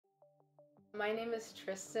My name is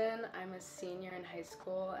Tristan. I'm a senior in high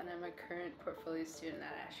school and I'm a current portfolio student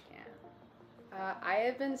at Ashcan. I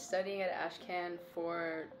have been studying at Ashcan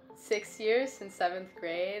for 6 years, since 7th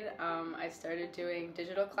grade. I started doing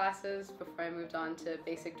digital classes before I moved on to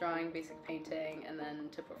basic drawing, basic painting, and then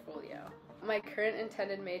to portfolio. My current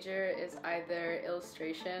intended major is either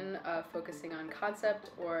illustration, focusing on concept,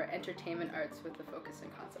 or entertainment arts with a focus in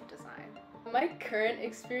concept design. My current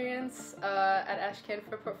experience at Ashcan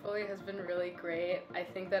for portfolio has been really great. I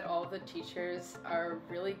think that all the teachers are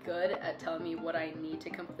really good at telling me what I need to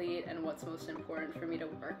complete and what's most important for me to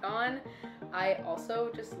work on. I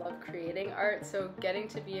also just love creating art, so getting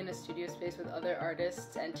to be in a studio space with other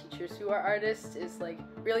artists and teachers who are artists is like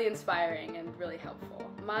really inspiring and really helpful.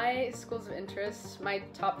 My schools of interest, my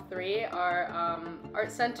top 3 are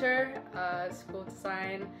Art Center, School of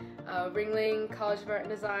Design, Ringling College of Art and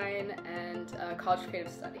Design, and College of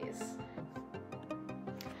Creative Studies.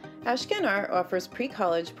 Ashcan Art offers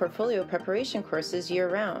pre-college portfolio preparation courses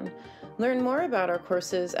year-round. Learn more about our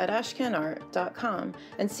courses at ashcanart.com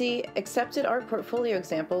and see accepted art portfolio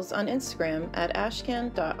examples on Instagram at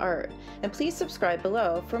ashcan.art. And please subscribe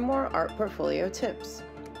below for more art portfolio tips.